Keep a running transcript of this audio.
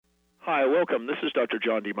Hi, welcome. This is Dr.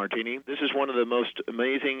 John DeMartini. This is one of the most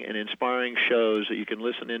amazing and inspiring shows that you can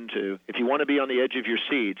listen into. If you want to be on the edge of your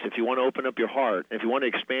seats, if you want to open up your heart, if you want to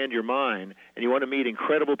expand your mind, and you want to meet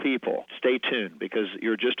incredible people, stay tuned because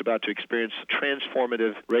you're just about to experience a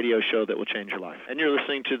transformative radio show that will change your life. And you're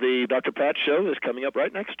listening to the Dr. Pat Show that's coming up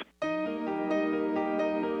right next.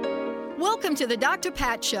 Welcome to the Dr.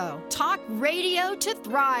 Pat Show. Talk radio to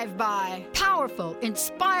thrive by. Powerful,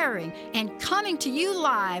 inspiring, and coming to you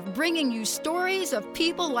live, bringing you stories of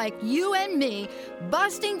people like you and me,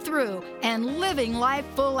 busting through and living life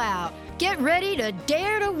full out. Get ready to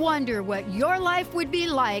dare to wonder what your life would be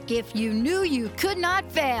like if you knew you could not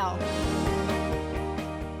fail.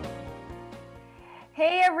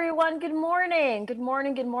 Hey everyone, good morning. Good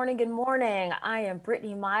morning, good morning, good morning. I am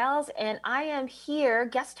Brittany Miles and I am here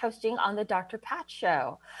guest hosting on the Dr. Pat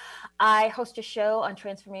Show. I host a show on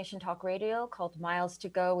Transformation Talk Radio called Miles to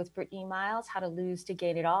Go with Brittany Miles, How to Lose to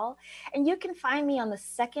Gain It All. And you can find me on the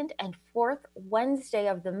second and fourth Wednesday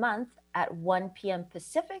of the month at 1 p.m.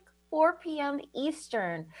 Pacific, 4 p.m.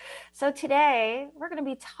 Eastern. So today we're going to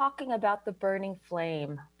be talking about the burning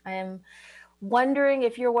flame. I am wondering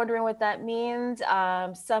if you're wondering what that means.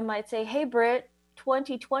 Some might say, hey, Britt,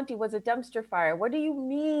 2020 was a dumpster fire. What do you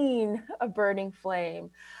mean a burning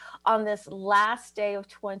flame on this last day of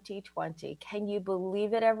 2020? Can you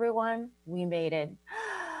believe it, everyone? We made it.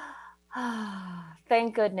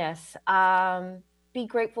 Thank goodness. Be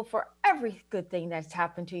grateful for every good thing that's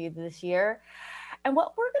happened to you this year. And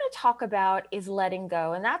what we're going to talk about is letting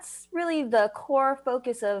go. And that's really the core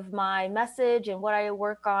focus of my message and what I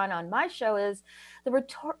work on my show is the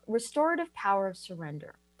restorative power of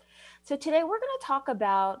surrender. So today we're going to talk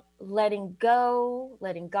about letting go,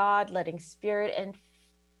 letting God, letting spirit, and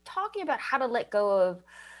talking about how to let go of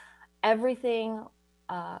everything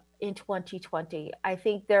in 2020. I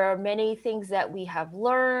think there are many things that we have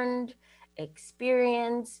learned,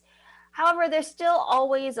 experienced. However, there's still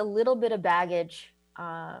always a little bit of baggage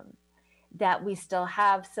that we still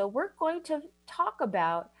have. So we're going to talk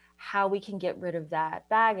about how we can get rid of that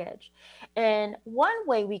baggage. And one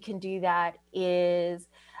way we can do that is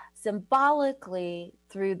symbolically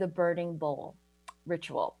through the burning bowl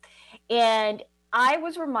ritual. And I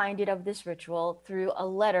was reminded of this ritual through a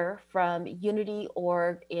letter from Unity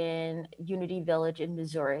Org in Unity Village in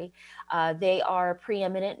Missouri. They are a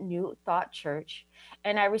preeminent New Thought church.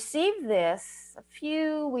 And I received this a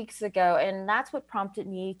few weeks ago, and that's what prompted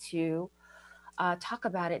me to talk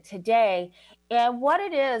about it today. And what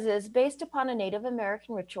it is based upon a Native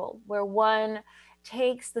American ritual where one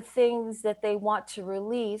takes the things that they want to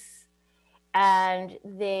release and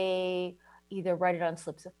they either write it on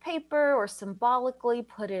slips of paper or symbolically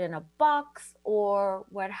put it in a box or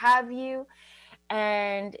what have you.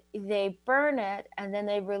 And they burn it and then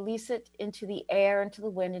they release it into the air, into the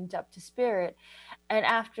wind, and up to spirit. And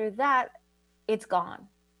after that, it's gone.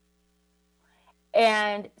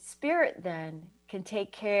 And spirit then can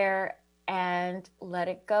take care and let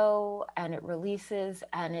it go, and it releases,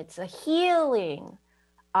 and it's a healing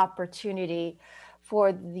opportunity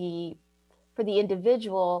for the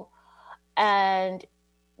individual. And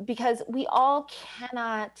because we all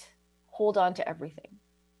cannot hold on to everything.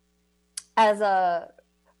 As a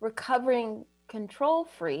recovering control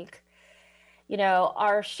freak, you know,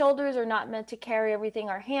 our shoulders are not meant to carry everything.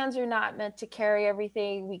 Our hands are not meant to carry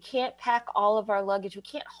everything. We can't pack all of our luggage. We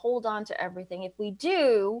can't hold on to everything. If we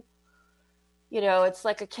do, you know, it's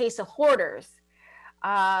like a case of hoarders.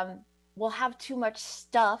 We'll have too much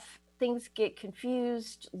stuff. Things get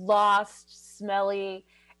confused, lost, smelly.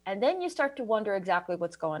 And then you start to wonder exactly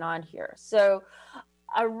what's going on here. So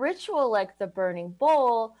a ritual like the burning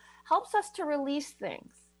bowl helps us to release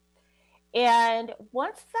things. And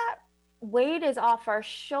once that weight is off our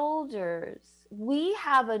shoulders, we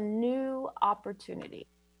have a new opportunity.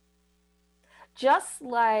 Just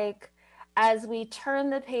like as we turn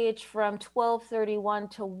the page from 12:31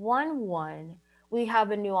 to 1:1, we have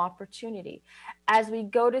a new opportunity. As we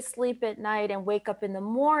go to sleep at night and wake up in the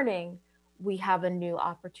morning, we have a new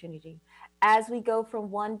opportunity. As we go from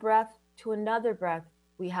one breath to another breath,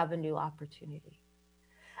 we have a new opportunity.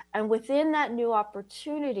 And within that new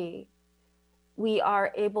opportunity, we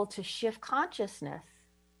are able to shift consciousness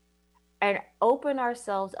and open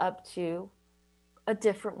ourselves up to a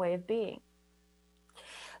different way of being.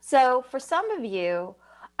 So for some of you,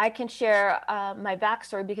 I can share my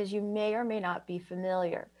backstory because you may or may not be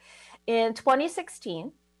familiar. In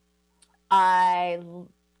 2016, I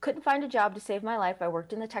couldn't find a job to save my life. I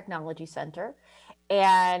worked in the technology center,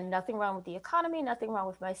 and nothing wrong with the economy, nothing wrong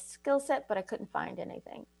with my skill set, but I couldn't find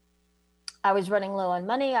anything. I was running low on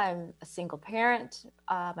money. I'm a single parent.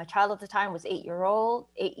 My child at the time was 8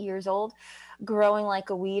 years old, growing like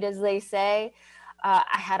a weed, as they say. I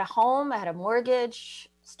had a home, I had a mortgage,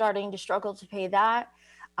 starting to struggle to pay that.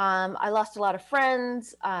 I lost a lot of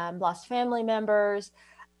friends, lost family members.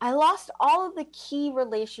 I lost all of the key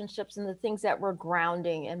relationships and the things that were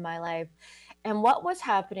grounding in my life. And what was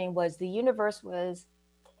happening was the universe was,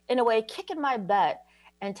 in a way, kicking my butt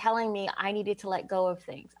and telling me I needed to let go of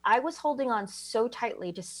things. I was holding on so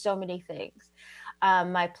tightly to so many things.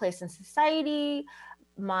 My place in society,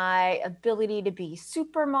 my ability to be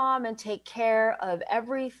super mom and take care of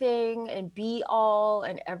everything and be all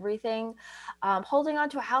and everything. Holding on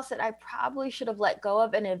to a house that I probably should have let go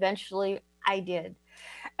of, and eventually I did.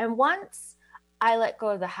 And once I let go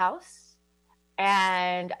of the house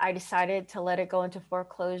and I decided to let it go into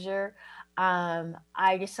foreclosure,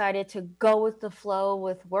 I decided to go with the flow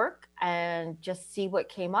with work and just see what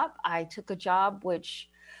came up. I took a job which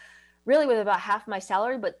really was about half my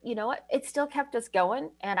salary, but you know what? It still kept us going,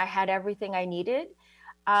 and I had everything I needed.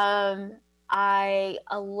 I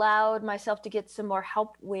allowed myself to get some more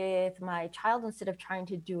help with my child instead of trying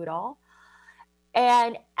to do it all.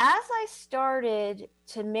 And as I started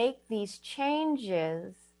to make these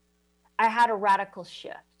changes, I had a radical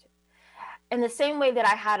shift. In the same way that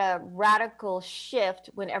I had a radical shift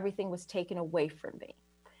when everything was taken away from me.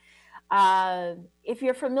 If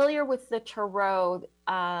you're familiar with the tarot,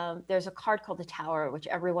 there's a card called the Tower, which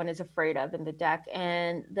everyone is afraid of in the deck.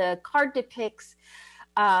 And the card depicts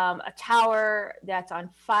a tower that's on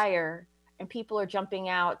fire and people are jumping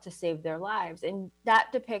out to save their lives. And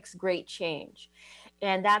that depicts great change.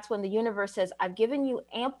 And that's when the universe says, I've given you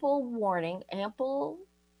ample warning, ample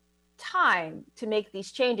time to make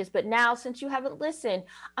these changes, but now since you haven't listened,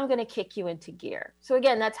 I'm going to kick you into gear. So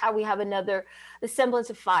again, that's how we have the semblance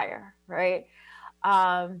of fire, right?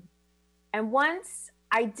 And once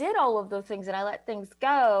I did all of those things and I let things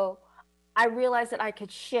go, I realized that I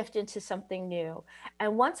could shift into something new.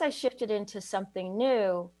 And once I shifted into something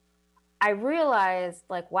new, I realized,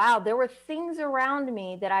 like, wow, there were things around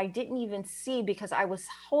me that I didn't even see because I was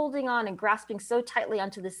holding on and grasping so tightly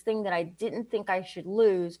onto this thing that I didn't think I should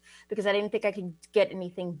lose because I didn't think I could get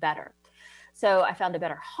anything better. So I found a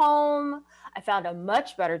better home. I found a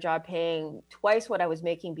much better job paying twice what I was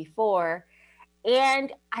making before.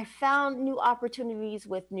 And I found new opportunities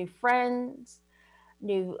with new friends,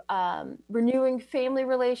 new renewing family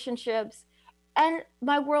relationships. And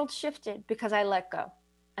my world shifted because I let go.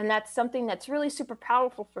 And that's something that's really super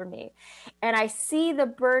powerful for me. And I see the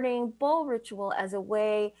burning bowl ritual as a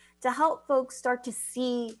way to help folks start to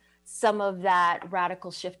see some of that radical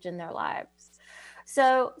shift in their lives.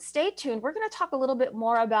 So stay tuned. We're going to talk a little bit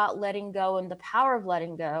more about letting go and the power of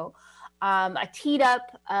letting go. I teed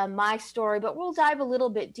up my story, but we'll dive a little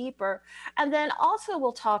bit deeper. And then also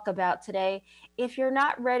we'll talk about today, if you're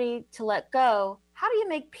not ready to let go, how do you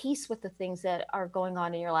make peace with the things that are going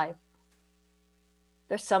on in your life?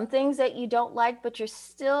 There's some things that you don't like, but you're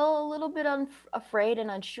still a little bit afraid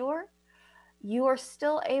and unsure. You are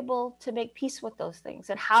still able to make peace with those things.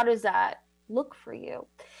 And how does that look for you?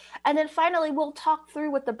 And then finally, we'll talk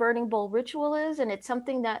through what the burning bowl ritual is. And it's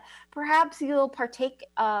something that perhaps you'll partake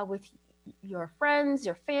with your friends,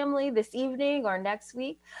 your family this evening or next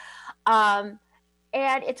week. And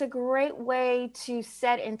it's a great way to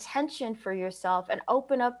set intention for yourself and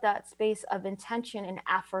open up that space of intention and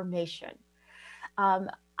affirmation.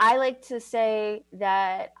 I like to say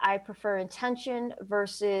that I prefer intention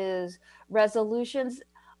versus resolutions.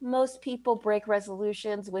 Most people break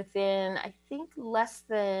resolutions within, I think, less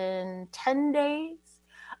than 10 days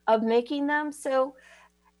of making them. So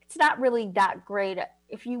it's not really that great.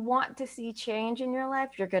 If you want to see change in your life,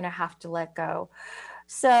 you're going to have to let go.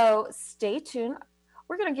 So stay tuned.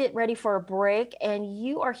 We're going to get ready for a break. And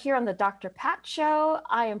you are here on the Dr. Pat Show.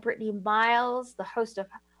 I am Brittany Miles, the host of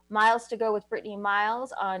Miles to Go with Brittany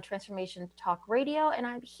Miles on Transformation Talk Radio. And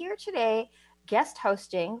I'm here today guest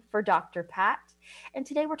hosting for Dr. Pat. And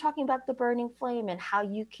today we're talking about the burning flame and how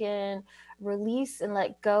you can release and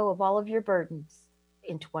let go of all of your burdens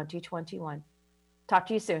in 2021. Talk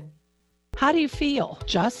to you soon. How do you feel?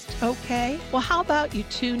 Just okay? Well, how about you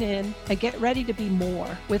tune in and get ready to be more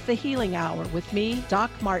with the Healing Hour with me, Doc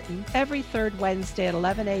Martin, every third Wednesday at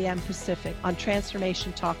 11 a.m. Pacific on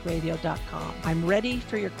TransformationTalkRadio.com. I'm ready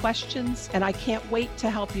for your questions, and I can't wait to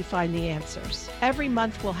help you find the answers. Every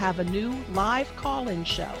month, we'll have a new live call-in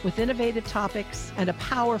show with innovative topics and a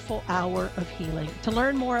powerful hour of healing. To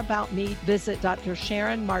learn more about me, visit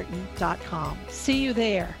drsharonmartin.com. See you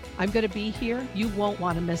there. I'm going to be here. You won't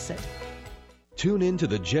want to miss it. Tune in to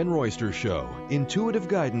The Jen Royster Show, intuitive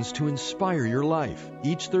guidance to inspire your life,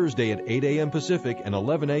 each Thursday at 8 a.m. Pacific and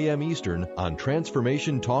 11 a.m. Eastern on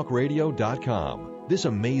TransformationTalkRadio.com. This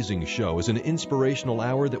amazing show is an inspirational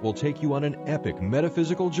hour that will take you on an epic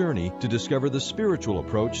metaphysical journey to discover the spiritual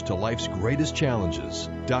approach to life's greatest challenges.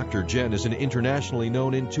 Dr. Jen is an internationally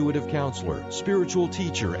known intuitive counselor, spiritual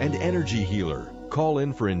teacher, and energy healer. Call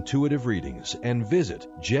in for intuitive readings and visit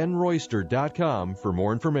JenRoyster.com for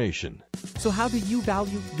more information. So how do you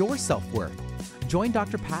value your self-worth? Join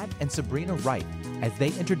Dr. Pat and Sabrina Wright as they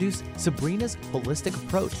introduce Sabrina's holistic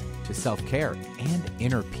approach to self-care and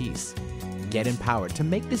inner peace. Get empowered to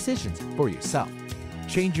make decisions for yourself.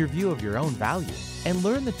 Change your view of your own value and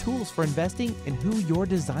learn the tools for investing in who you're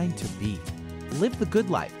designed to be. Live the Good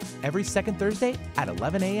Life every second Thursday at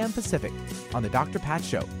 11 a.m. Pacific on The Dr. Pat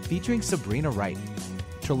Show featuring Sabrina Wright.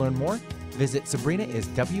 To learn more, visit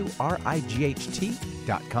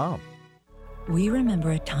SabrinaIsWright.com. We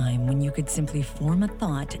remember a time when you could simply form a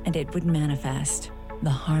thought and it would manifest. The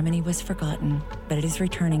harmony was forgotten, but it is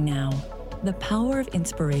returning now. The Power of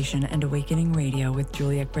Inspiration and Awakening Radio with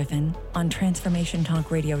Juliet Griffin on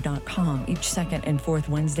TransformationTalkRadio.com each second and fourth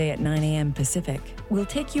Wednesday at 9 a.m. Pacific. We'll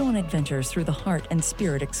take you on adventures through the heart and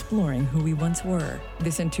spirit exploring who we once were.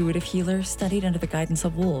 This intuitive healer studied under the guidance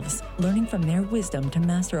of wolves, learning from their wisdom to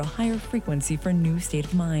master a higher frequency for a new state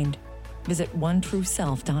of mind. Visit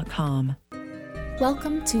OneTrueSelf.com.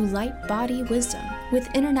 Welcome to Light Body Wisdom with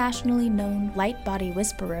internationally known light body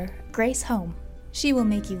whisperer Grace Home. She will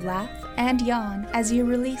make you laugh and yawn as you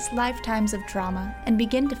release lifetimes of trauma and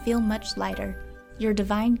begin to feel much lighter. Your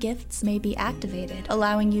divine gifts may be activated,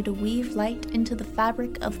 allowing you to weave light into the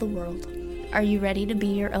fabric of the world. Are you ready to be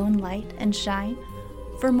your own light and shine?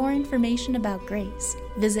 For more information about Grace,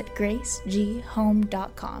 visit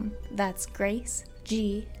GraceGHome.com. That's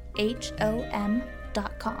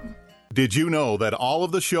GraceGHOM.com. Did you know that all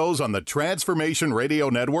of the shows on the Transformation Radio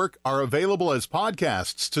Network are available as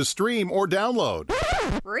podcasts to stream or download?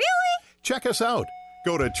 Really? Check us out.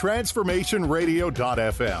 Go to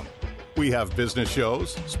transformationradio.fm. We have business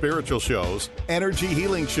shows, spiritual shows, energy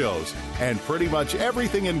healing shows, and pretty much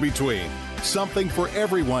everything in between. Something for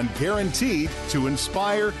everyone, guaranteed to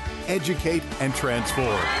inspire, educate, and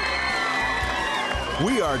transform.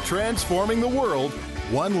 We are transforming the world,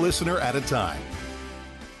 one listener at a time.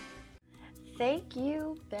 Thank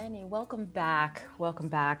you, Benny. Welcome back. Welcome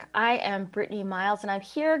back. I am Brittany Miles, and I'm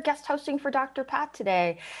here guest hosting for Dr. Pat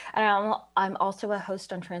today. And I'm also a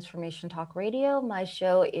host on Transformation Talk Radio. My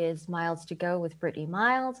show is Miles to Go with Brittany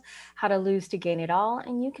Miles, How to Lose to Gain It All.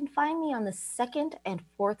 And you can find me on the second and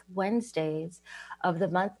fourth Wednesdays of the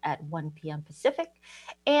month at 1 p.m. Pacific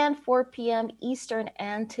and 4 p.m. Eastern.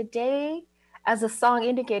 And today, as the song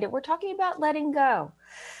indicated, we're talking about letting go.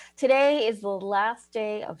 Today is the last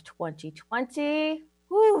day of 2020,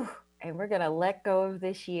 and we're going to let go of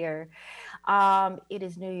this year. It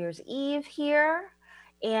is New Year's Eve here,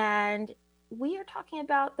 and we are talking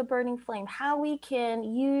about the burning flame, how we can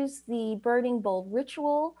use the burning bowl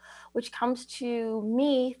ritual, which comes to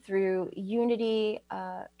me through Unity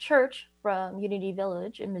Church from Unity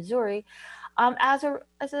Village in Missouri, as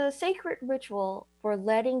a sacred ritual for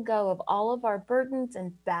letting go of all of our burdens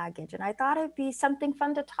and baggage. And I thought it'd be something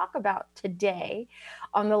fun to talk about today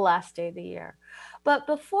on the last day of the year. But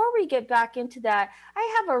before we get back into that,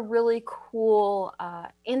 I have a really cool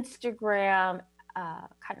Instagram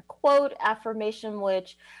kind of quote affirmation,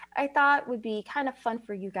 which I thought would be kind of fun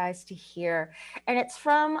for you guys to hear. And it's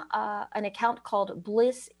from an account called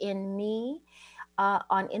Bliss in Me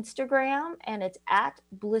on Instagram, and it's at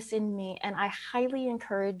Bliss in Me. And I highly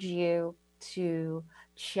encourage you to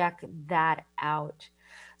check that out.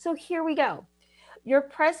 So here we go. Your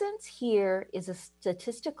presence here is a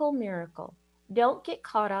statistical miracle. Don't get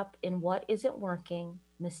caught up in what isn't working,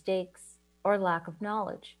 mistakes, or lack of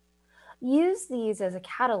knowledge. Use these as a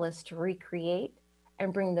catalyst to recreate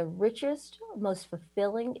and bring the richest, most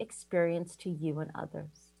fulfilling experience to you and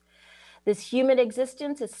others. This human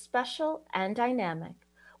existence is special and dynamic.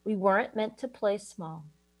 We weren't meant to play small.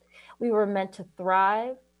 We were meant to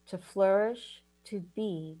thrive, to flourish, to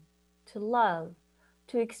be, to love,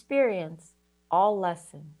 to experience all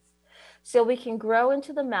lessons, so we can grow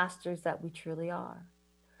into the masters that we truly are.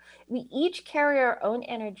 We each carry our own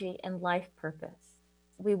energy and life purpose.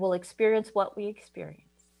 We will experience what we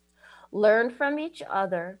experience. Learn from each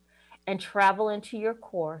other and travel into your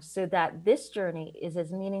core so that this journey is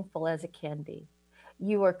as meaningful as it can be.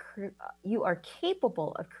 You are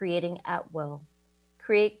capable of creating at will.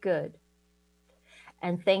 Create good.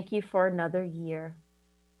 And thank you for another year.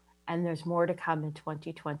 And there's more to come in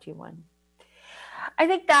 2021. I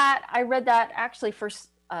think that I read that actually for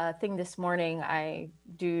thing this morning. I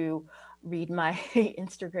do read my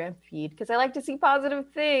Instagram feed because I like to see positive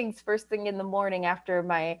things first thing in the morning after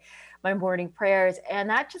my morning prayers. And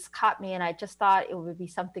that just caught me. And I just thought it would be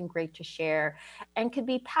something great to share and could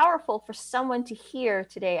be powerful for someone to hear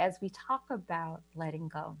today as we talk about letting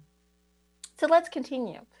go. So let's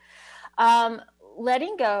continue.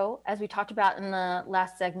 Letting go, as we talked about in the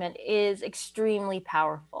last segment, is extremely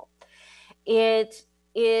powerful. It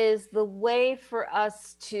is the way for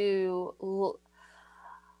us to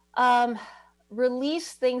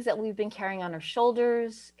release things that we've been carrying on our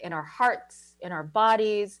shoulders, in our hearts, in our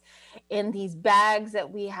bodies, in these bags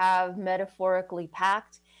that we have metaphorically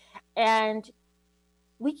packed. And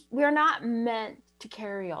we're not meant to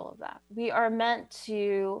carry all of that. We are meant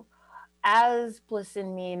to, as Bliss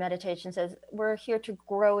in Me meditation says, we're here to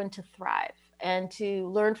grow and to thrive and to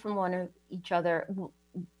learn from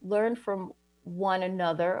learn from one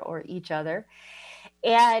another or each other.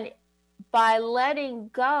 And by letting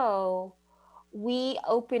go, we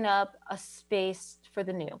open up a space for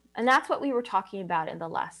the new. And that's what we were talking about in the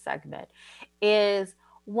last segment, is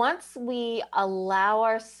once we allow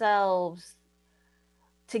ourselves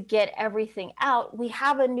to get everything out, we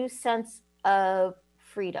have a new sense of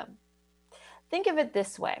freedom. Think of it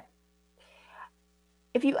this way.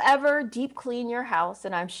 If you ever deep clean your house,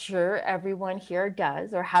 and I'm sure everyone here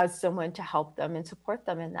does or has someone to help them and support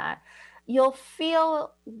them in that, you'll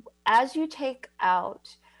feel as you take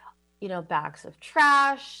out, bags of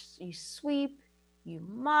trash, you sweep, you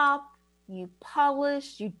mop, you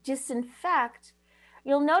polish, you disinfect,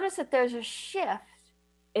 you'll notice that there's a shift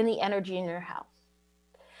in the energy in your house.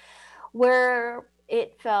 Where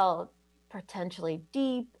it felt potentially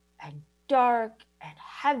deep and dark and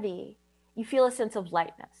heavy, you feel a sense of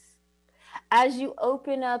lightness. As you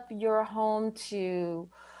open up your home to,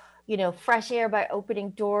 fresh air by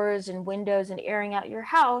opening doors and windows and airing out your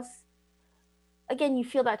house, again, you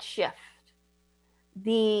feel that shift.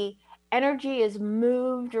 The energy is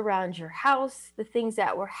moved around your house. The things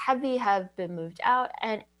that were heavy have been moved out.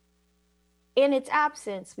 And in its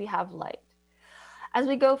absence, we have light. As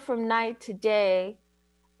we go from night to day,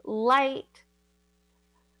 light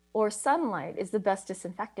or sunlight is the best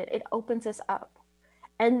disinfectant. It opens us up.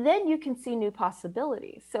 And then you can see new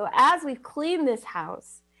possibilities. So as we've cleaned this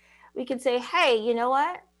house, we can say, hey, you know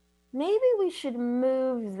what? Maybe we should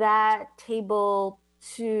move that table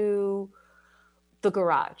to the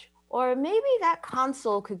garage. Or maybe that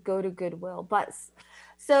console could go to Goodwill. But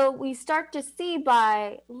so we start to see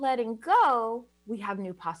by letting go, we have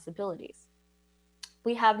new possibilities.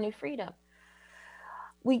 We have new freedom.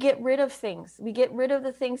 We get rid of things. We get rid of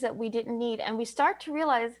the things that we didn't need. And we start to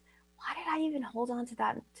realize, why did I even hold on to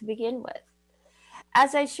that to begin with?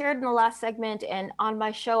 As I shared in the last segment and on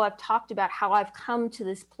my show, I've talked about how I've come to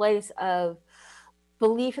this place of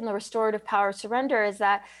belief in the restorative power of surrender, is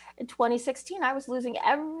that in 2016, I was losing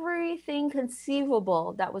everything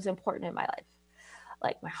conceivable that was important in my life,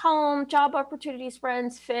 like my home, job opportunities,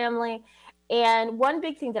 friends, family. And one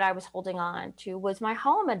big thing that I was holding on to was my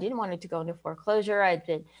home. I didn't want it to go into foreclosure. I'd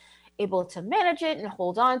been able to manage it and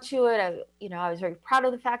hold on to it. I was very proud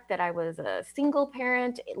of the fact that I was a single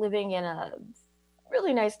parent living in a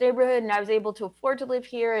really nice neighborhood, and I was able to afford to live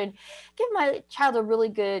here and give my child a really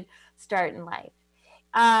good start in life.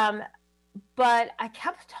 But I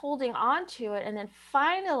kept holding on to it. And then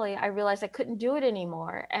finally, I realized I couldn't do it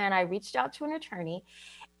anymore. And I reached out to an attorney,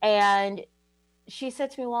 and she said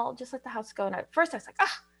to me, well, just let the house go. And at first I was like,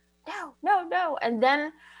 no. And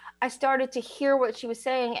then I started to hear what she was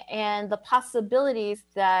saying and the possibilities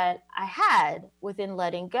that I had within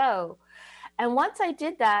letting go. And once I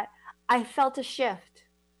did that, I felt a shift.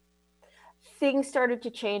 Things started to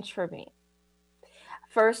change for me.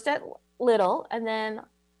 First at little, and then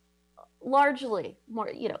largely more,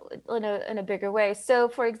 in a bigger way. So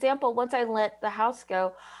for example, once I let the house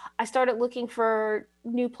go, I started looking for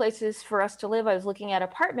new places for us to live. I was looking at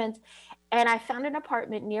apartments, and I found an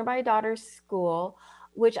apartment near my daughter's school,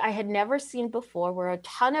 which I had never seen before, where a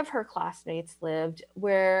ton of her classmates lived,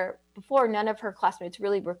 where before none of her classmates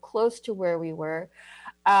really were close to where we were.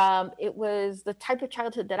 It was the type of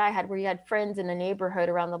childhood that I had, where you had friends in the neighborhood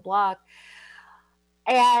around the block.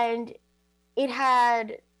 And it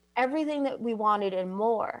had everything that we wanted and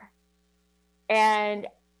more. And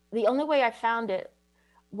the only way I found it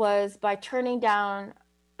was by turning down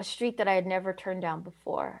a street that I had never turned down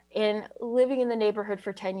before. In living in the neighborhood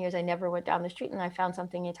for 10 years, I never went down the street, and I found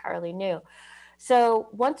something entirely new. So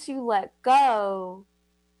once you let go,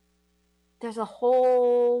 there's a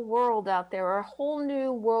whole world out there, or a whole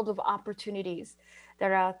new world of opportunities that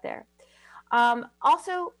are out there.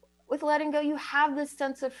 Also, with letting go, you have this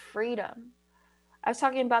sense of freedom. I was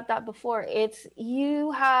talking about that before. It's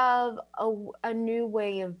you have a new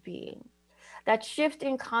way of being. That shift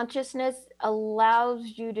in consciousness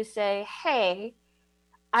allows you to say, hey,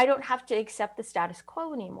 I don't have to accept the status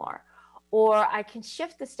quo anymore. Or I can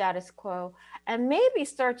shift the status quo and maybe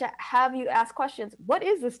start to have you ask questions. What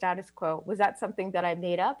is the status quo? Was that something that I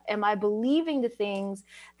made up? Am I believing the things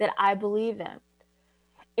that I believe in?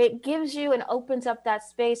 It gives you and opens up that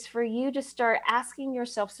space for you to start asking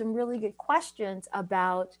yourself some really good questions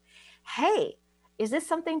about, hey, is this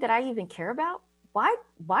something that I even care about? Why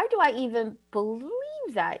do I even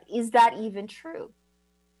believe that? Is that even true?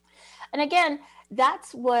 And again,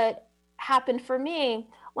 that's what happened for me.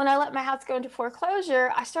 When I let my house go into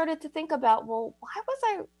foreclosure, I started to think about, well, why was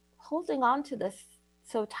I holding on to this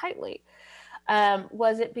so tightly?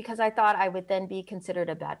 Was it because I thought I would then be considered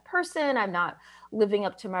a bad person? I'm not living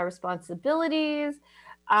up to my responsibilities.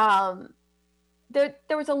 There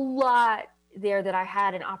was a lot there that I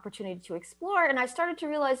had an opportunity to explore. And I started to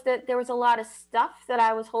realize that there was a lot of stuff that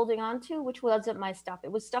I was holding on to, which wasn't my stuff.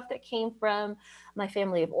 It was stuff that came from my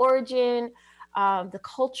family of origin, the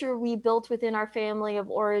culture we built within our family of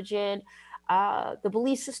origin, the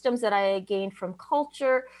belief systems that I had gained from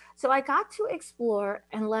culture. So I got to explore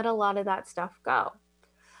and let a lot of that stuff go.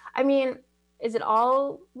 I mean, is it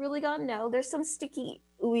all really gone? No, there's some sticky,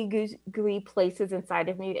 gooey places inside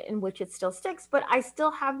of me in which it still sticks, but I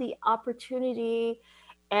still have the opportunity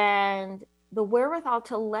and the wherewithal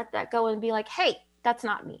to let that go and be like, hey, that's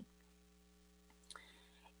not me.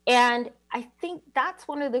 And I think that's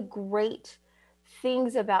one of the great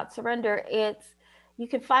things about surrender. It's you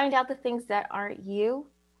can find out the things that aren't you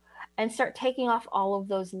and start taking off all of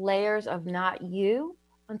those layers of not you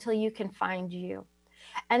until you can find you.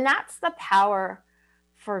 And that's the power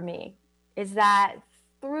for me, is that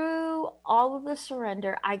through all of the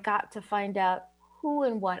surrender, I got to find out who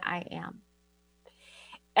and what I am.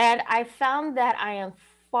 And I found that I am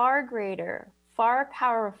far greater, far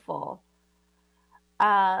powerful,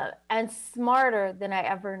 and smarter than I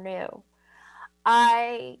ever knew.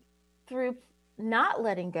 Through not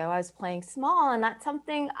letting go, I was playing small. And that's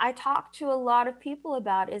something I talk to a lot of people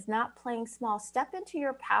about, is not playing small. Step into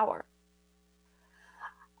your power.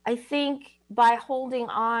 I think by holding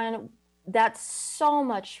on, that's so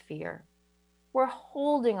much fear. We're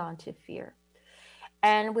holding on to fear.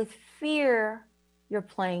 And with fear, you're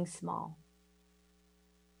playing small.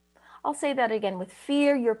 I'll say that again. With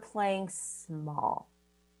fear, you're playing small.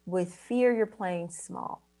 With fear, you're playing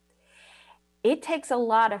small. It takes a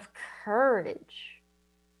lot of courage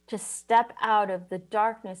to step out of the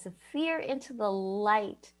darkness of fear into the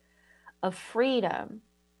light of freedom.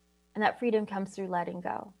 And that freedom comes through letting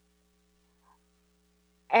go.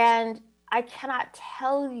 And I cannot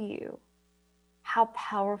tell you how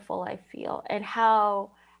powerful I feel and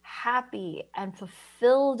how happy and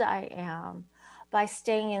fulfilled I am by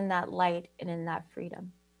staying in that light and in that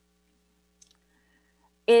freedom.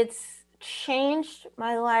 It's changed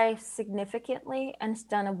my life significantly, and it's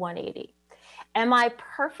done a 180. Am I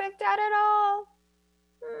perfect at it all?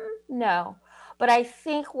 No. But I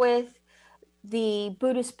think with the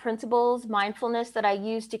Buddhist principles, mindfulness that I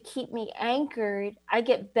use to keep me anchored, I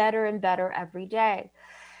get better and better every day.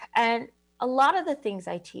 And a lot of the things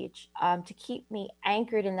I teach to keep me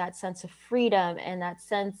anchored in that sense of freedom and that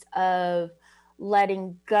sense of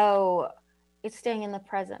letting go, it's staying in the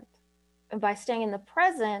present. And by staying in the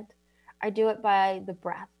present, I do it by the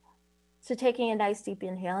breath. So taking a nice deep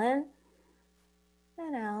inhale in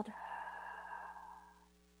and out,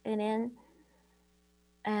 and in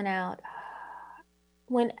and out.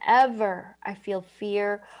 Whenever I feel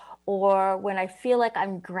fear or when I feel like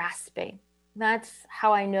I'm grasping, that's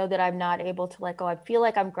how I know that I'm not able to let go. I feel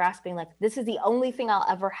like I'm grasping, like this is the only thing I'll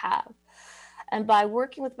ever have. And by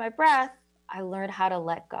working with my breath, I learned how to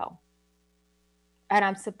let go. And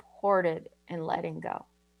I'm supported in letting go.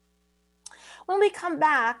 When we come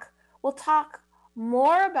back, we'll talk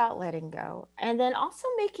more about letting go and then also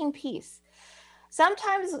making peace.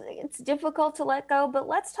 Sometimes it's difficult to let go, but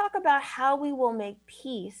let's talk about how we will make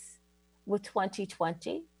peace with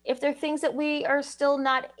 2020 if there are things that we are still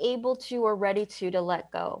not able to or ready to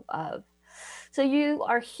let go of. So you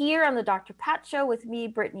are here on the Dr. Pat Show with me,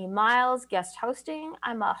 Brittany Miles, guest hosting.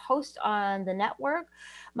 I'm a host on the network.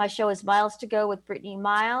 My show is Miles to Go with Brittany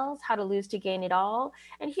Miles, How to Lose to Gain It All.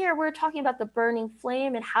 And here we're talking about the burning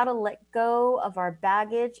flame and how to let go of our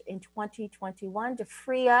baggage in 2021 to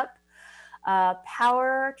free up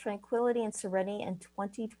power, tranquility, and serenity in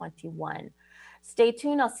 2021. Stay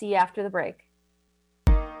tuned. I'll see you after the break.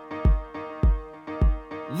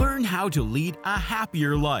 Learn how to lead a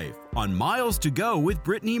happier life on Miles to Go with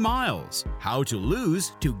Brittany Miles. How to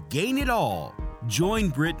lose to gain it all. Join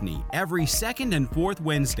Brittany every second and fourth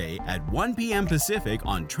Wednesday at 1 p.m. Pacific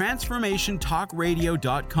on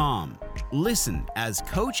TransformationTalkRadio.com. Listen as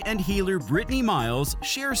coach and healer Brittany Miles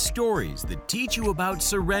shares stories that teach you about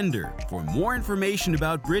surrender. For more information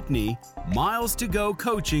about Brittany,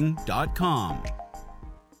 milestogocoaching.com.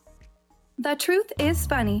 The Truth is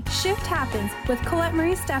Funny. Shift Happens with Colette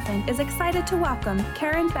Marie Steffen is excited to welcome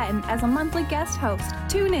Karen Benton as a monthly guest host.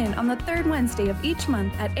 Tune in on the third Wednesday of each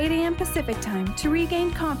month at 8 a.m. Pacific Time to regain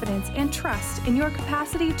confidence and trust in your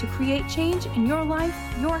capacity to create change in your life,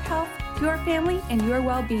 your health, your family, and your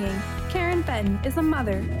well-being. Karen Benton is a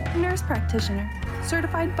mother, nurse practitioner,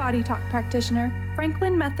 certified body talk practitioner,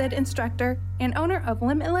 Franklin Method instructor, and owner of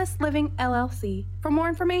Limitless Living LLC. For more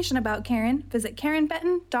information about Karen, visit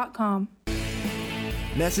KarenBenton.com.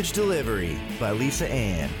 Message Delivery by Lisa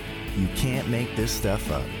Ann. You can't make this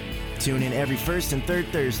stuff up. Tune in every first and third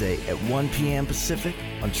Thursday at 1 p.m. Pacific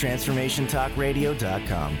on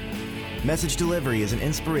TransformationTalkRadio.com. Message Delivery is an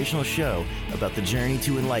inspirational show about the journey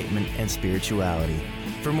to enlightenment and spirituality.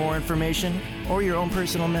 For more information or your own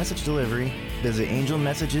personal message delivery, visit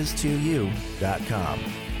angelmessages2u.com.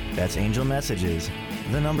 That's Angel Messages,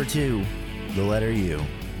 the number 2, the letter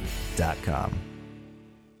U.com.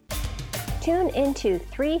 Tune into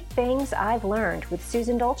 3 Things I've Learned with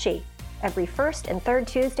Susan Dolce every first and third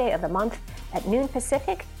Tuesday of the month at noon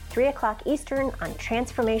Pacific, 3 o'clock Eastern on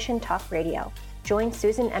Transformation Talk Radio. Join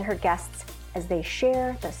Susan and her guests as they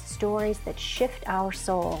share the stories that shift our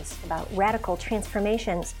souls about radical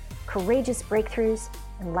transformations, courageous breakthroughs,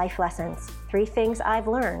 and life lessons. 3 Things I've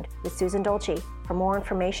Learned with Susan Dolce. For more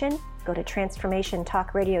information, go to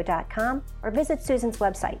TransformationTalkRadio.com or visit Susan's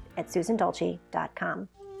website at susandolce.com.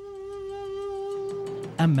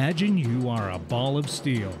 Imagine you are a ball of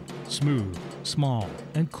steel, smooth, small,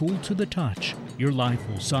 and cool to the touch. Your life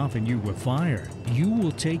will soften you with fire. You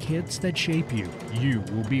will take hits that shape you. You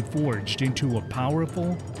will be forged into a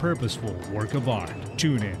powerful, purposeful work of art.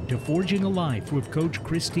 Tune in to Forging a Life with Coach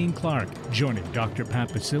Christine Clark, joining Dr.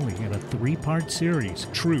 Pat Basili in a 3-part series,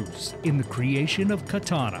 Truths in the Creation of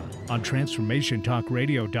Katana, on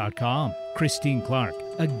TransformationTalkRadio.com. Christine Clark,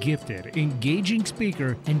 a gifted, engaging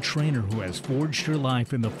speaker and trainer who has forged her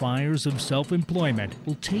life in the fires of self-employment,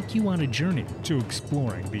 will take you on a journey to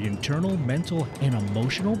exploring the internal, mental, and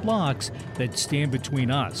emotional blocks that stand between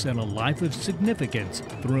us and a life of significance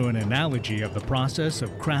through an analogy of the process of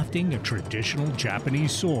crafting a traditional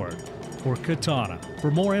Japanese sword, or katana. For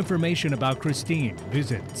more information about Christine,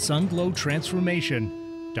 visit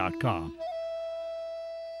sunglowtransformation.com.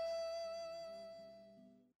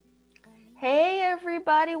 Hey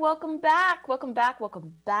everybody, welcome back.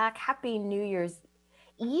 Happy New Year's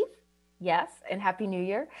Eve. Yes, and Happy New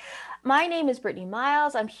Year. My name is Brittany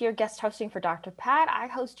Miles. I'm here guest hosting for Dr. Pat. I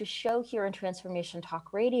host a show here on Transformation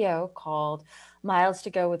Talk Radio called Miles to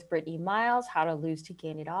Go with Brittany Miles, How to Lose to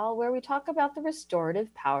Gain It All, where we talk about the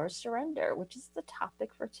restorative power of surrender, which is the topic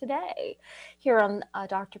for today here on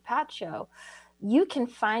Dr. Pat Show. You can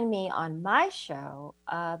find me on my show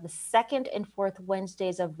the second and fourth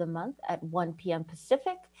Wednesdays of the month at 1 p.m.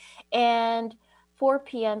 Pacific and 4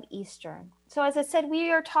 p.m. Eastern. So as I said,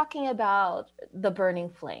 we are talking about the burning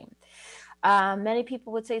flame. Many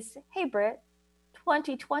people would say, hey, Britt,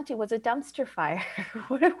 2020 was a dumpster fire.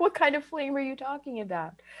 What kind of flame are you talking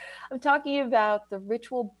about? I'm talking about the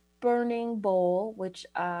ritual burning bowl, which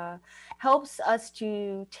helps us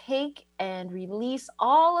to take and release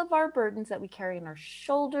all of our burdens that we carry in our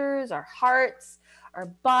shoulders, our hearts, our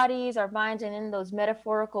bodies, our minds, and in those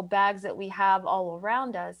metaphorical bags that we have all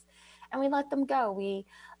around us. And we let them go. We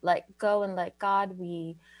let go and let God.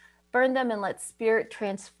 We burn them and let Spirit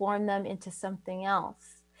transform them into something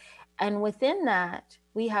else. And within that,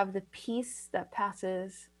 we have the peace that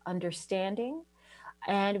passes understanding.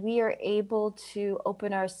 And we are able to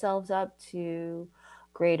open ourselves up to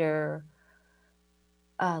greater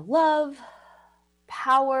love,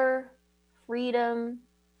 power, freedom,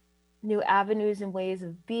 new avenues and ways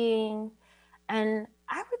of being. And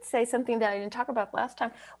I would say something that I didn't talk about last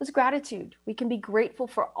time was gratitude. We can be grateful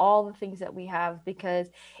for all the things that we have, because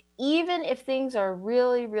even if things are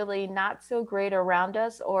really, really not so great around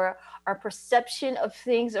us, or our perception of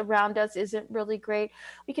things around us isn't really great,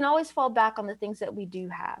 we can always fall back on the things that we do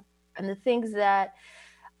have and the things that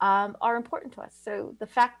are important to us. So the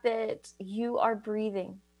fact that you are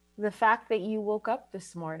breathing, the fact that you woke up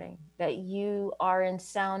this morning, that you are in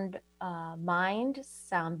sound mind,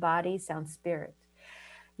 sound body, sound spirit.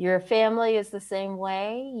 Your family is the same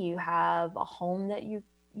way. You have a home that you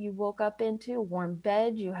woke up into, a warm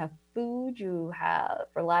bed, you have food, you have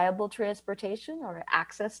reliable transportation or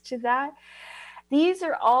access to that. These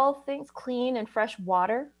are all things, clean and fresh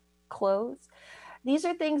water, clothes. These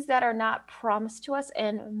are things that are not promised to us,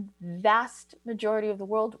 and vast majority of the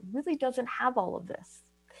world really doesn't have all of this.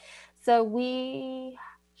 So we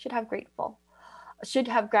should have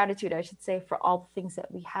gratitude, I should say, for all the things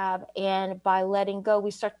that we have. And by letting go,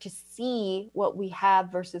 we start to see what we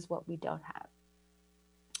have versus what we don't have.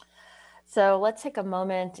 So let's take a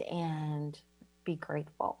moment and be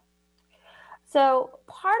grateful. So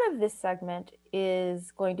part of this segment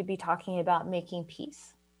is going to be talking about making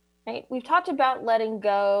peace, right? We've talked about letting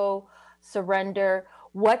go, surrender,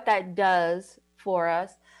 what that does for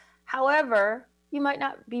us. However, you might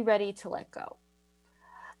not be ready to let go.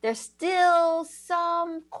 There's still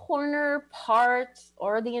some corner part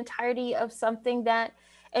or the entirety of something that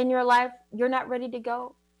in your life you're not ready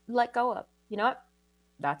to let go of. You know what?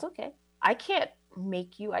 That's okay. I can't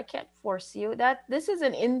make you, I can't force you. This is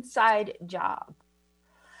an inside job.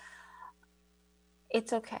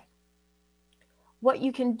 It's okay. What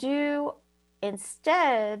you can do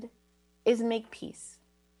instead is make peace.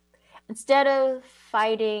 Instead of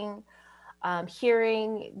fighting,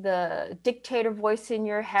 hearing the dictator voice in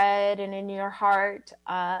your head and in your heart,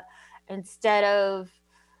 instead of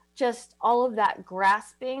just all of that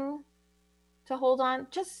grasping to hold on,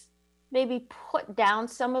 just maybe put down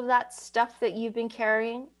some of that stuff that you've been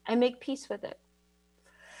carrying and make peace with it.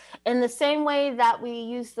 In the same way that we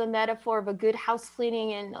use the metaphor of a good house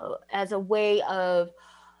cleaning and as a way of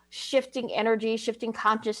shifting energy, shifting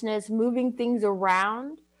consciousness, moving things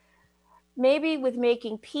around, maybe with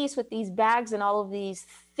making peace with these bags and all of these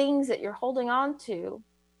things that you're holding on to,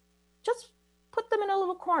 just put them in a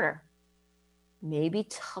little corner. Maybe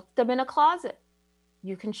tuck them in a closet.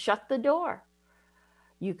 You can shut the door.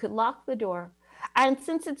 You could lock the door. And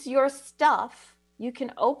since it's your stuff, you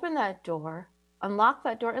can open that door, unlock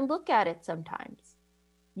that door, and look at it sometimes.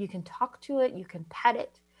 You can talk to it. You can pet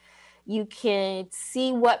it. You can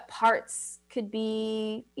see what parts could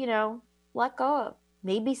be, let go of.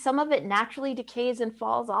 Maybe some of it naturally decays and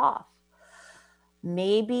falls off.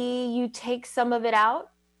 Maybe you take some of it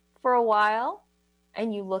out for a while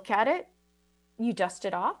and you look at it, you dust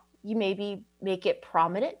it off, you maybe make it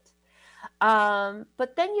prominent.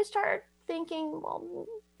 But then you start thinking, well,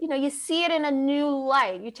 you see it in a new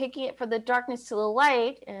light. You're taking it from the darkness to the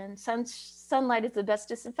light, and sunlight is the best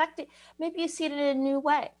disinfectant. Maybe you see it in a new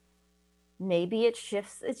way. Maybe it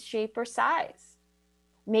shifts its shape or size.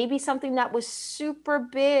 Maybe something that was super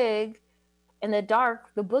big in the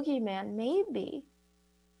dark, the boogeyman, maybe,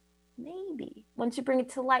 once you bring it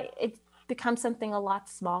to light, it becomes something a lot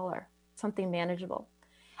smaller, something manageable.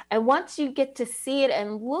 And once you get to see it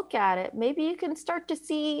and look at it, maybe you can start to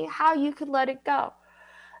see how you could let it go.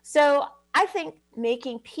 So I think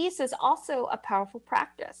making peace is also a powerful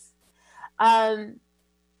practice.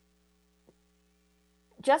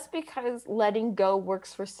 Just because letting go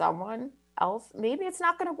works for someone else, maybe it's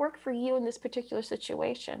not going to work for you in this particular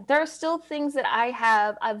situation. There are still things that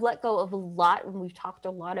I've let go of a lot, and we've talked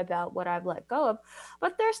a lot about what I've let go of,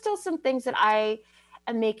 but there's still some things that I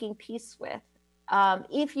am making peace with.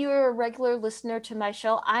 If you're a regular listener to my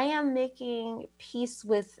show, I am making peace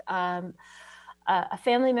with a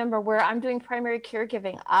family member where I'm doing primary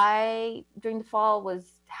caregiving. During the fall,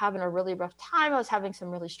 was having a really rough time. I was having some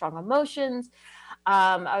really strong emotions.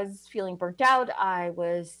 I was feeling burnt out. I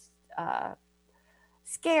was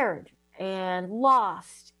scared and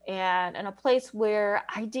lost and in a place where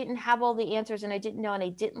I didn't have all the answers and I didn't know and I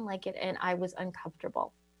didn't like it and I was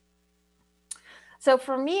uncomfortable. So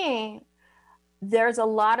for me, there's a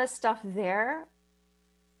lot of stuff there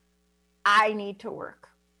I need to work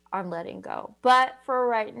on letting go. But for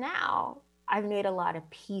right now, I've made a lot of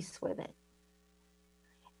peace with it.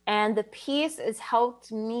 And the peace has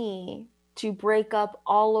helped me to break up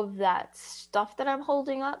all of that stuff that I'm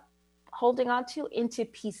holding on to into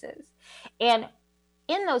pieces. And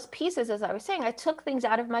in those pieces, as I was saying, I took things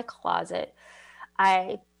out of my closet.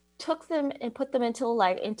 I took them and put them into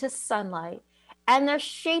light, into sunlight. And their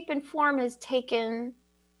shape and form has changed.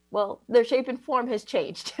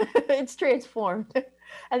 It's transformed. I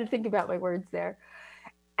had to think about my words there.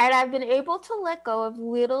 And I've been able to let go of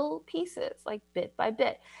little pieces, like bit by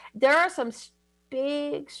bit. There are some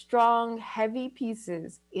big, strong, heavy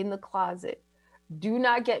pieces in the closet. Do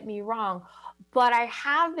not get me wrong. But I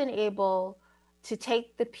have been able to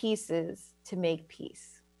take the pieces to make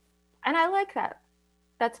peace. And I like that.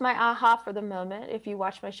 That's my aha for the moment. If you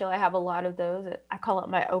watch my show, I have a lot of those. I call it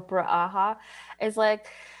my Oprah aha. It's like,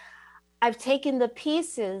 I've taken the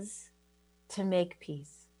pieces to make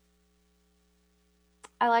peace.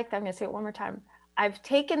 I like that. I'm going to say it one more time. I've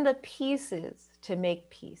taken the pieces to make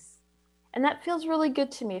peace. And that feels really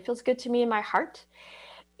good to me. It feels good to me in my heart.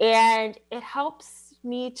 And it helps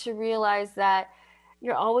me to realize that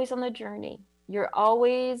you're always on the journey. You're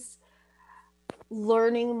always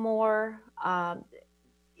learning more.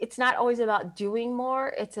 It's not always about doing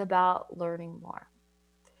more, it's about learning more.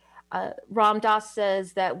 Ram Dass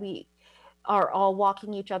says that we are all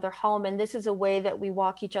walking each other home, and this is a way that we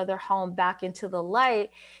walk each other home back into the light,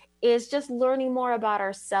 is just learning more about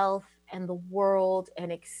ourselves and the world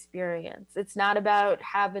and experience. It's not about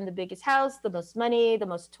having the biggest house, the most money, the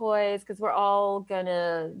most toys, because we're all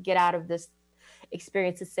gonna get out of this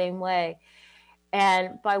experience the same way.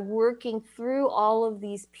 And by working through all of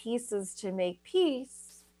these pieces to make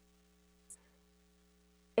peace,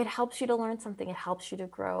 it helps you to learn something. It helps you to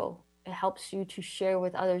grow. It helps you to share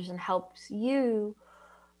with others and helps you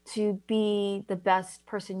to be the best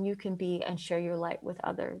person you can be and share your light with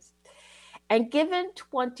others. And given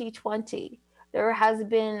 2020, there has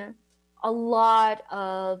been a lot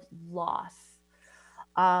of loss.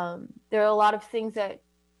 There are a lot of things that,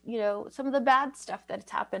 some of the bad stuff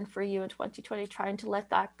that's happened for you in 2020, trying to let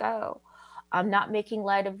that go. I'm not making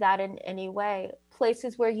light of that in any way.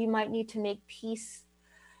 Places where you might need to make peace,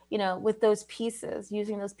 with those pieces,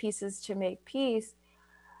 using those pieces to make peace,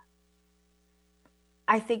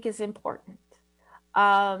 I think is important.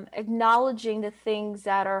 Acknowledging the things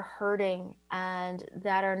that are hurting and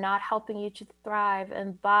that are not helping you to thrive,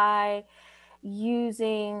 and by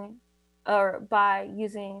using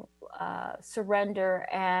surrender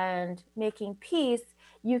and making peace,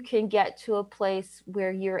 you can get to a place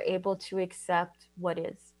where you're able to accept what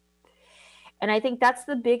is. And I think that's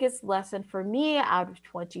the biggest lesson for me out of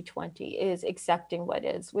 2020, is accepting what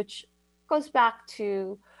is, which goes back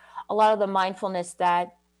to a lot of the mindfulness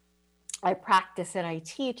that I practice and I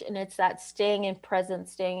teach. And it's that staying in present,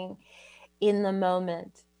 staying in the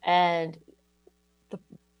moment. And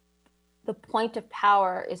the point of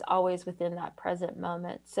power is always within that present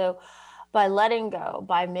moment. So by letting go,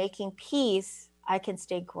 by making peace, I can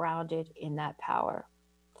stay grounded in that power.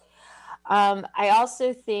 I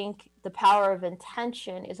also think the power of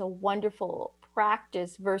intention is a wonderful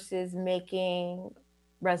practice versus making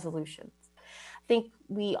resolutions. I think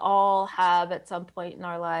we all have at some point in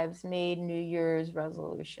our lives made New Year's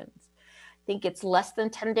resolutions. I think it's less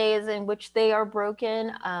than 10 days in which they are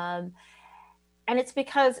broken. And it's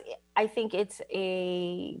because I think it's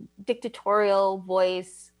a dictatorial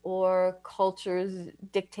voice or cultures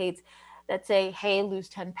dictates that say, hey, lose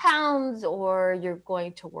 10 pounds, or you're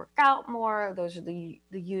going to work out more. Those are the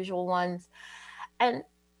usual ones. And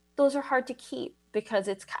those are hard to keep because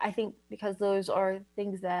because those are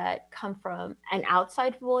things that come from an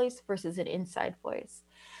outside voice versus an inside voice.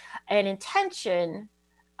 And intention,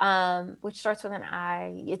 which starts with an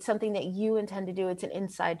I, it's something that you intend to do. It's an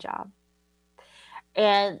inside job.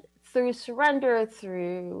 And through surrender,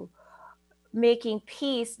 through making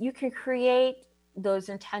peace, you can create those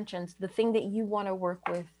intentions, the thing that you want to work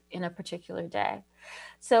with in a particular day.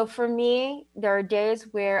 So for me, there are days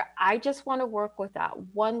where I just want to work with that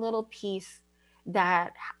one little piece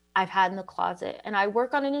that I've had in the closet, and I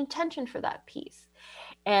work on an intention for that piece.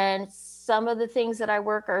 And some of the things that I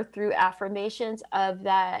work are through affirmations of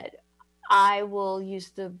that I will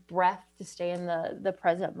use the breath to stay in the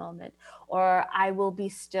present moment, or I will be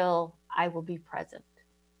still, I will be present.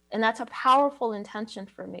 And that's a powerful intention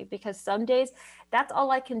for me, because some days that's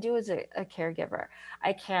all I can do as a caregiver.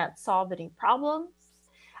 I can't solve any problems.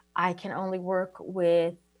 I can only work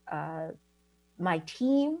with my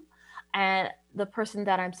team and the person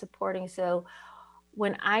that I'm supporting. So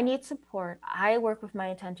when I need support, I work with my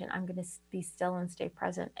intention. I'm going to be still and stay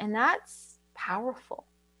present. And that's powerful.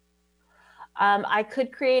 I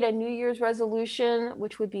could create a New Year's resolution,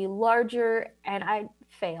 which would be larger, and I'd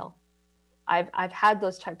fail. I've had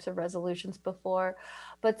those types of resolutions before,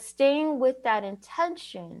 but staying with that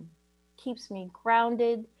intention keeps me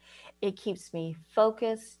grounded. It keeps me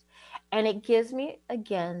focused, and it gives me,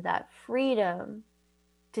 again, that freedom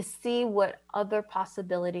to see what other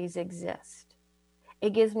possibilities exist.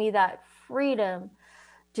 It gives me that freedom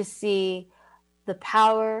to see the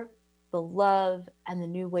power, the love, and the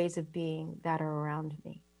new ways of being that are around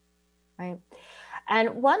me, right?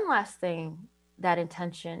 And one last thing that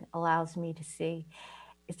intention allows me to see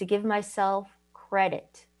is to give myself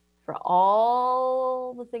credit for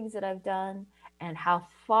all the things that I've done and how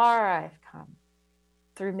far I've come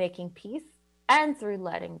through making peace and through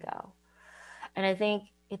letting go. And I think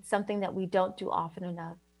it's something that we don't do often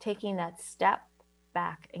enough, taking that step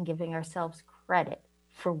back and giving ourselves credit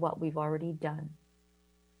for what we've already done.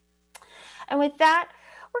 And with that,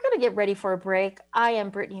 We're going to get ready for a break. I am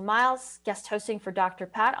Brittany Miles, guest hosting for Dr.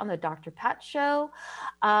 Pat on the Dr. Pat Show.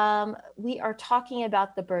 We are talking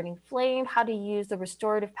about the burning flame, how to use the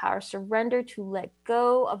restorative power surrender to let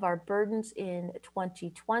go of our burdens in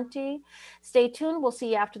 2020. Stay tuned. We'll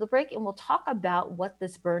see you after the break, and we'll talk about what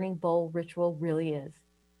this burning bowl ritual really is.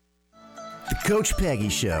 The Coach Peggy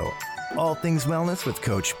Show. All things wellness with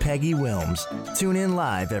Coach Peggy Wilms. Tune in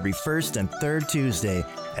live every first and third Tuesday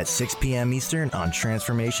at 6 p.m. Eastern on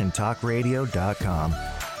TransformationTalkRadio.com.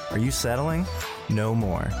 Are you settling? No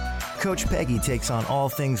more. Coach Peggy takes on all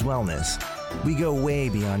things wellness. We go way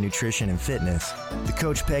beyond nutrition and fitness. The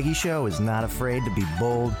Coach Peggy Show is not afraid to be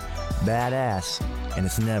bold, badass, and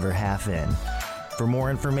it's never half in. For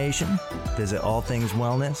more information, visit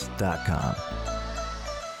allthingswellness.com.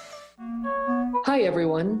 Hi,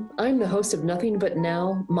 everyone. I'm the host of Nothing But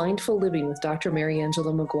Now, Mindful Living with Dr. Mary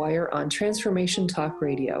Angela McGuire on Transformation Talk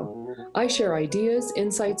Radio. I share ideas,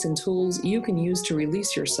 insights, and tools you can use to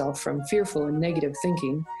release yourself from fearful and negative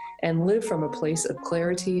thinking and live from a place of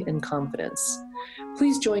clarity and confidence.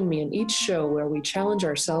 Please join me in each show where we challenge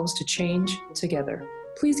ourselves to change together.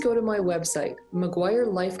 Please go to my website,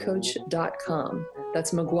 McGuireLifeCoach.com.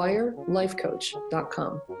 That's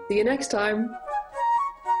McGuireLifeCoach.com. See you next time.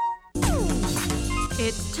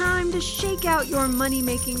 It's time to shake out your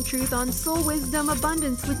money-making truth on Soul Wisdom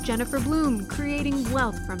Abundance with Jennifer Bloom, creating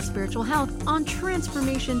wealth from spiritual health on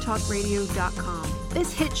TransformationTalkRadio.com.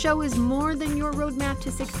 This hit show is more than your roadmap to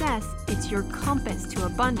success. It's your compass to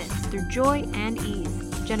abundance through joy and ease.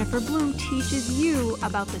 Jennifer Bloom teaches you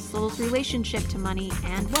about the soul's relationship to money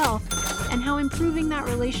and wealth and how improving that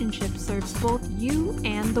relationship serves both you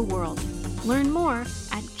and the world. Learn more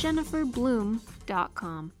at JenniferBloom.com.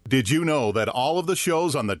 Did you know that all of the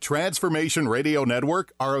shows on the Transformation Radio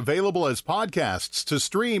Network are available as podcasts to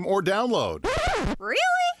stream or download? Really?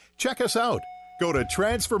 Check us out. Go to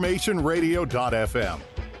transformationradio.fm.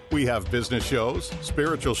 We have business shows,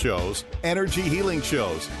 spiritual shows, energy healing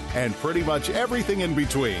shows, and pretty much everything in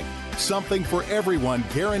between. Something for everyone,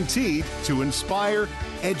 guaranteed to inspire,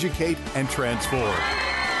 educate, and transform.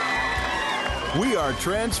 We are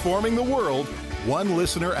transforming the world, one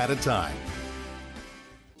listener at a time.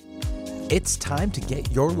 It's time to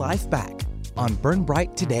get your life back on Burn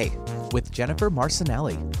Bright Today with Jennifer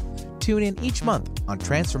Marcinelli. Tune in each month on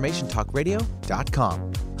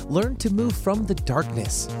TransformationTalkRadio.com. Learn to move from the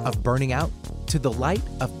darkness of burning out to the light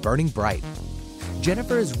of burning bright.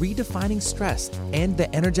 Jennifer is redefining stress and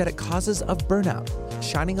the energetic causes of burnout,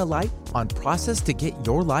 shining a light on process to get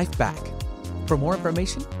your life back. For more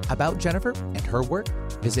information about Jennifer and her work,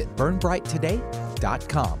 visit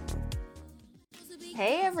burnbrighttoday.com.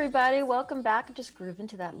 Hey everybody, welcome back. I'm just grooving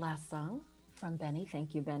to that last song from Benny.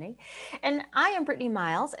 Thank you, Benny. And I am Brittany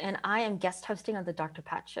Miles, and I am guest hosting on the Dr.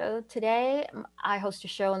 Pat Show. Today, I host a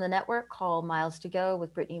show on the network called Miles to Go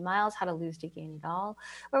with Brittany Miles, How to Lose to Gain It All,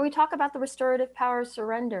 where we talk about the restorative power of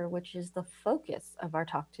surrender, which is the focus of our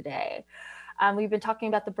talk today. We've been talking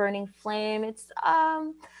about the burning flame. It's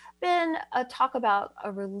been a talk about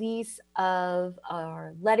a release of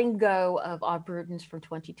or letting go of our burdens from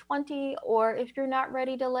 2020, or if you're not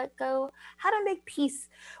ready to let go, how to make peace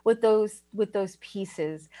with those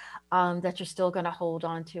pieces that you're still going to hold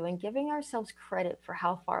on to, and giving ourselves credit for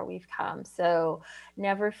how far we've come. So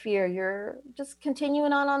never fear, you're just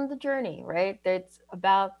continuing on the journey, right? It's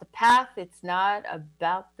about the path. It's not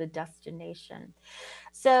about the destination.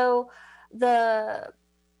 So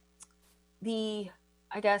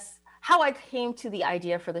I guess how I came to the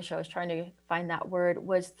idea for the show, I was trying to find that word,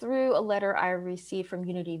 was through a letter I received from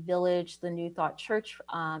Unity Village, the New Thought Church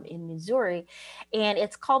in Missouri, and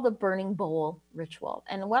it's called the Burning Bowl Ritual.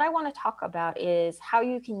 And what I want to talk about is how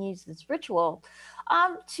you can use this ritual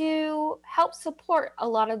to help support a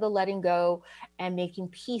lot of the letting go and making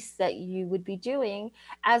peace that you would be doing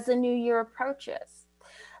as the new year approaches.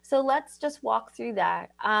 So let's just walk through that.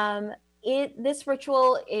 This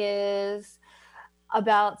ritual is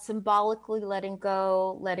about symbolically letting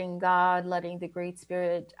go, letting God, letting the Great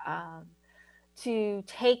Spirit to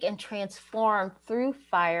take and transform through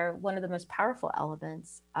fire one of the most powerful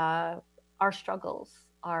elements, our struggles,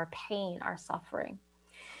 our pain, our suffering.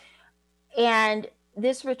 And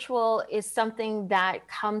this ritual is something that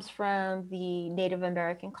comes from the Native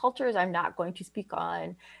American cultures. I'm not going to speak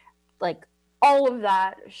on like all of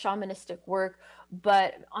that shamanistic work,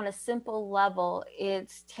 but on a simple level,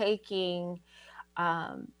 it's taking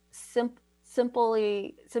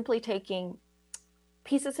simply taking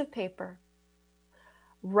pieces of paper,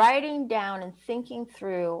 writing down and thinking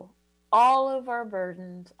through all of our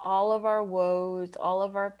burdens, all of our woes, all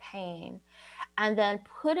of our pain, and then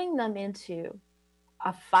putting them into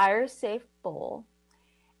a fire-safe bowl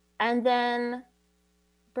and then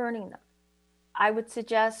burning them. I would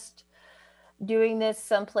suggest doing this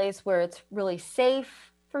someplace where it's really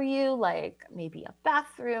safe for you, like maybe a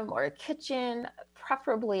bathroom or a kitchen,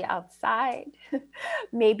 preferably outside,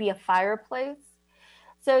 maybe a fireplace.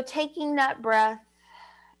 So taking that breath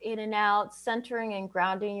in and out, centering and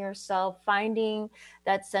grounding yourself, finding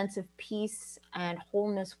that sense of peace and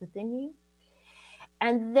wholeness within you.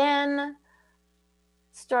 And then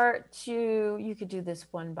you could do this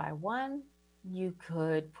one by one. You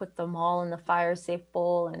could put them all in the fire safe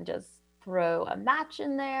bowl and just throw a match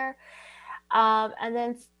in there. And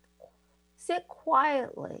then sit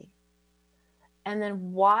quietly and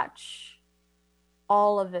then watch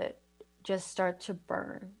all of it just start to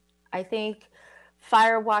burn. I think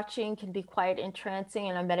fire watching can be quite entrancing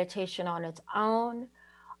and a meditation on its own,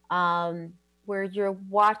 where you're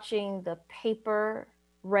watching the paper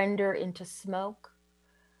render into smoke,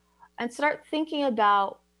 and start thinking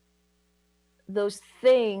about those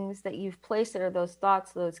things that you've placed there, those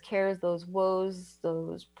thoughts, those cares, those woes,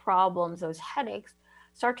 those problems, those headaches,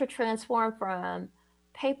 start to transform from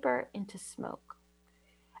paper into smoke.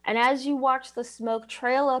 And as you watch the smoke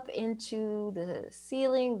trail up into the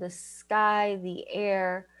ceiling, the sky, the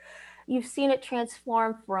air, you've seen it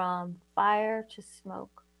transform from fire to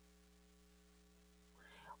smoke.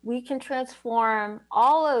 We can transform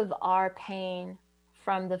all of our pain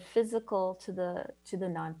from the physical to the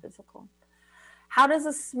non-physical. How does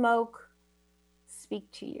the smoke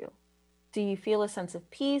speak to you? Do you feel a sense of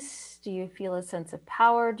peace? Do you feel a sense of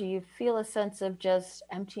power? Do you feel a sense of just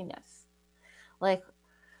emptiness? Like,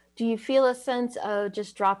 do you feel a sense of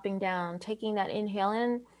just dropping down, taking that inhale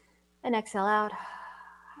in and exhale out?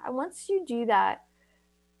 And once you do that,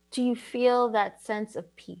 do you feel that sense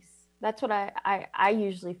of peace? That's what I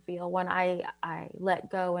usually feel when I let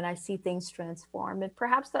go and I see things transform. And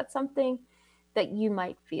perhaps that's something that you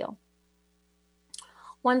might feel.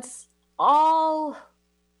 Once all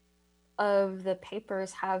of the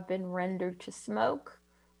papers have been rendered to smoke,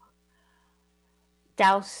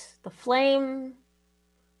 douse the flame,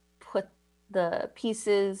 put the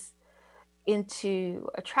pieces into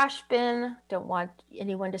a trash bin. Don't want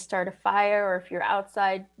anyone to start a fire, or if you're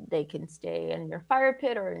outside, they can stay in your fire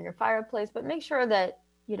pit or in your fireplace, but make sure that,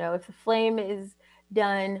 if the flame is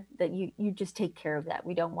done, that you just take care of that.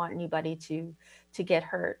 We don't want anybody to get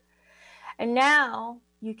hurt. And now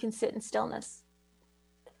you can sit in stillness.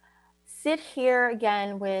 Sit here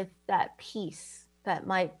again with that peace that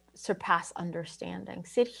might surpass understanding.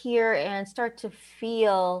 Sit here and start to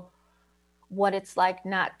feel what it's like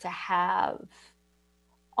not to have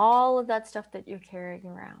all of that stuff that you're carrying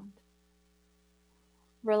around.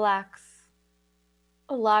 Relax.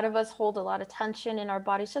 A lot of us hold a lot of tension in our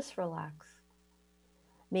bodies. Just relax.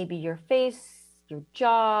 Maybe your face, your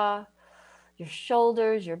jaw, your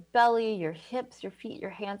shoulders, your belly, your hips, your feet,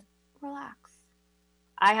 your hands. Relax.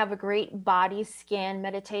 I have a great body scan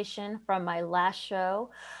meditation from my last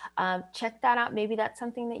show. Check that out. Maybe that's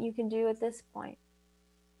something that you can do at this point.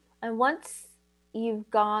 And once you've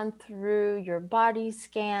gone through your body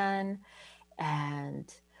scan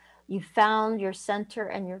and you found your center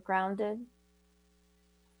and you're grounded,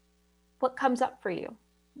 what comes up for you?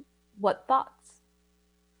 What thoughts?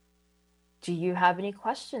 Do you have any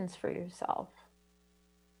questions for yourself?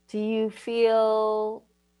 Do you feel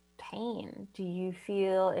pain? Do you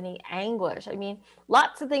feel any anguish? I mean,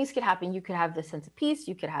 lots of things could happen. You could have the sense of peace.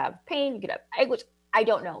 You could have pain. You could have anguish. I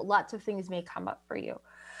don't know. Lots of things may come up for you.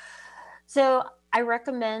 So I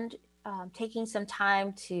recommend taking some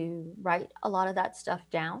time to write a lot of that stuff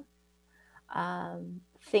down,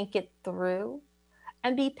 think it through,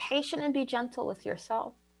 and be patient and be gentle with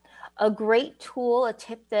yourself. A great tool, a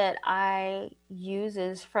tip that I use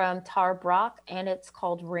is from Tara Brach, and it's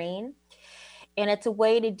called RAIN. And it's a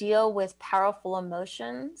way to deal with powerful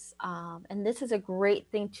emotions. And this is a great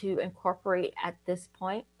thing to incorporate at this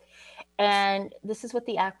point. And this is what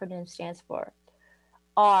the acronym stands for.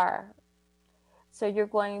 R. So you're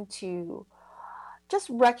going to just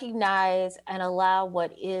recognize and allow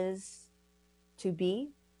what is to be.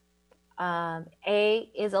 A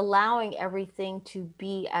is allowing everything to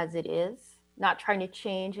be as it is, not trying to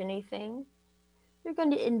change anything. You're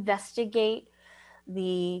going to investigate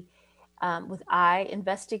with I,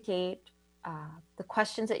 investigate the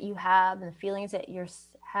questions that you have and the feelings that you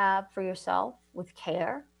have for yourself with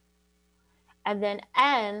care. And then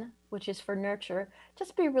N, which is for nurture,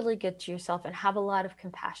 just be really good to yourself and have a lot of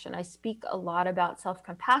compassion. I speak a lot about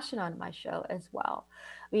self-compassion on my show as well.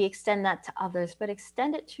 We extend that to others, but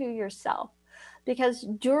extend it to yourself, because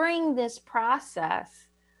during this process,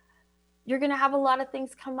 you're going to have a lot of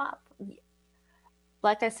things come up.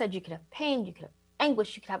 Like I said, you could have pain, you could have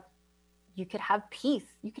anguish, you could have You could have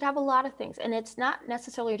peace. You could have a lot of things. And it's not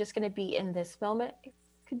necessarily just going to be in this moment. It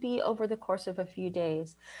could be over the course of a few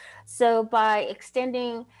days. So by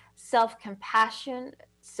extending self-compassion,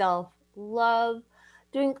 self-love,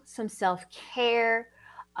 doing some self-care,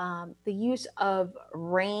 the use of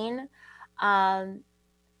rain,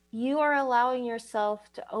 you are allowing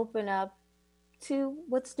yourself to open up to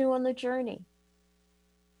what's new on the journey.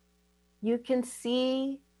 You can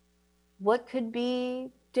see what could be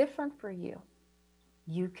different for you.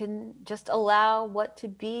 You can just allow what to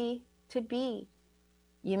be to be.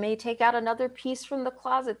 You may take out another piece from the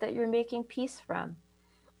closet that you're making peace from,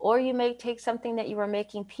 or you may take something that you were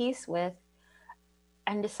making peace with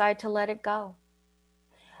and decide to let it go.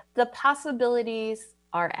 The possibilities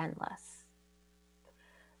are endless.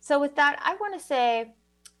 So with that, I want to say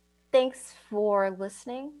thanks for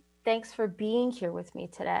listening. Thanks for being here with me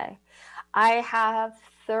today. I have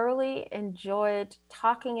thoroughly enjoyed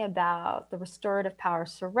talking about the restorative power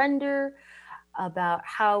surrender, about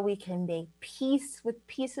how we can make peace with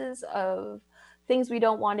pieces of things we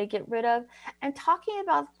don't want to get rid of, and talking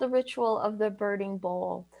about the ritual of the burning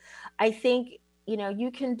bowl. I think,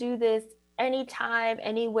 you can do this anytime,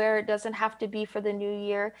 anywhere. It doesn't have to be for the new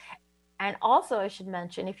year. And also, I should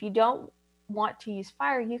mention, if you don't want to use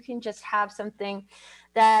fire, you can just have something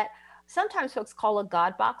that sometimes folks call a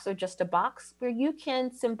God box, or just a box, where you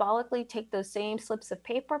can symbolically take those same slips of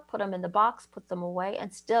paper, put them in the box, put them away,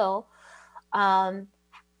 and still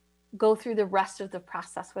go through the rest of the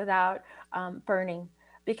process without burning.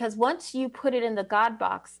 Because once you put it in the God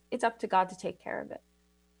box, it's up to God to take care of it.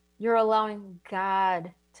 You're allowing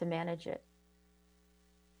God to manage it.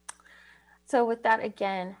 So with that,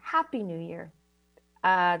 again, Happy New Year.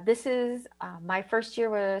 This is my first year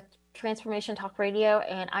with Transformation Talk Radio,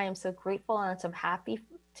 and I am so grateful and so happy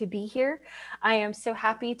to be here. I am so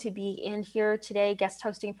happy to be in here today guest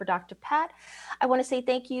hosting for Dr. Pat. I want to say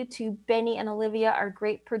thank you to Benny and Olivia, our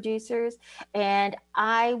great producers, and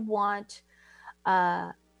I want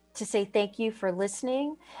to say thank you for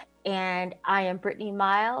listening. And I am Brittany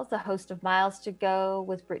Miles, the host of Miles to Go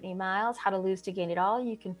with Brittany Miles, How to Lose to Gain It All.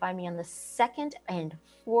 You can find me on the 2nd and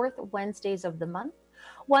 4th Wednesdays of the month,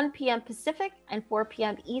 1 p.m. Pacific and 4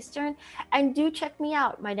 p.m. Eastern. And do check me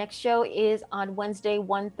out. My next show is on Wednesday,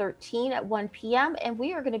 1/13 at 1 p.m. And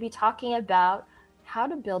we are going to be talking about how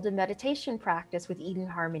to build a meditation practice with Eden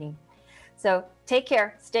Harmony. So take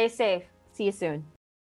care. Stay safe. See you soon.